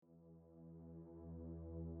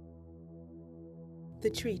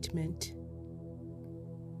The treatment.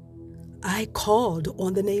 I called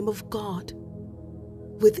on the name of God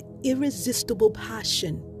with irresistible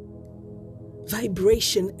passion.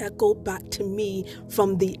 Vibration echoed back to me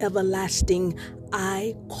from the everlasting.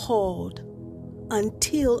 I called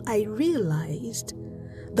until I realized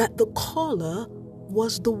that the caller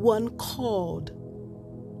was the one called.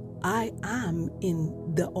 I am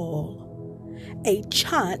in the all. A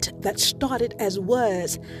chant that started as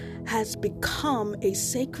words has become a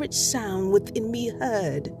sacred sound within me,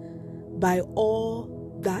 heard by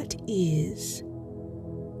all that is.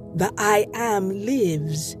 The I am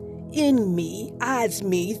lives in me, as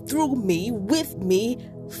me, through me, with me,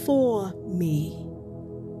 for me.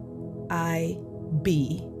 I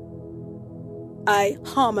be. I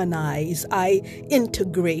harmonize, I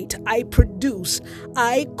integrate, I produce,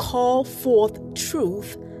 I call forth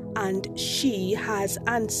truth, and she has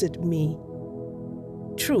answered me.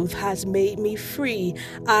 Truth has made me free.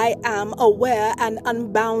 I am aware and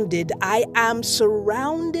unbounded. I am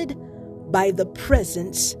surrounded by the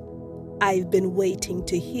presence I've been waiting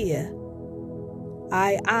to hear.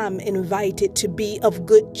 I am invited to be of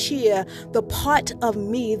good cheer. The part of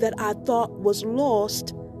me that I thought was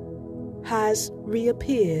lost has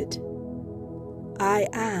reappeared. I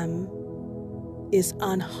am is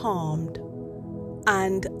unharmed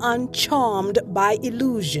and uncharmed by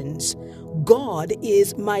illusions. God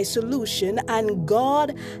is my solution, and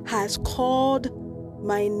God has called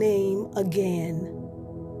my name again.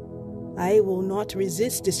 I will not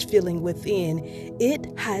resist this feeling within. It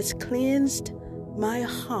has cleansed my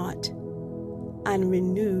heart and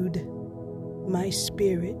renewed my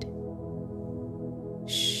spirit.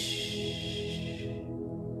 Shh.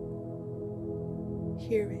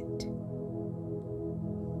 Hear it.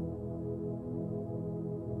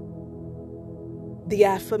 The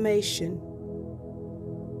affirmation.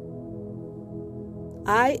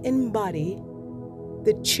 I embody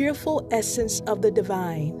the cheerful essence of the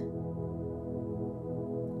divine.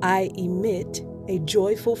 I emit a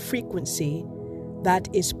joyful frequency that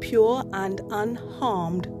is pure and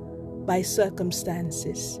unharmed by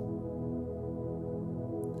circumstances.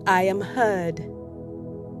 I am heard.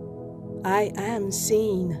 I am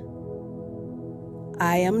seen.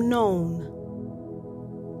 I am known.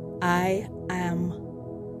 I am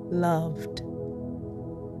loved.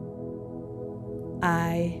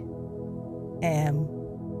 I am.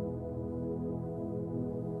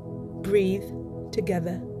 Breathe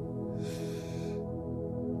together.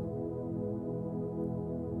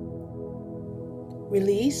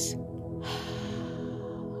 Release.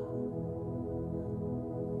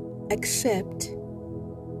 Accept.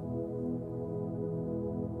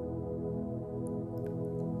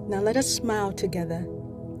 Now let us smile together.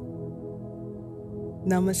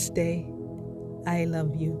 Namaste. I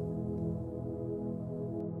love you.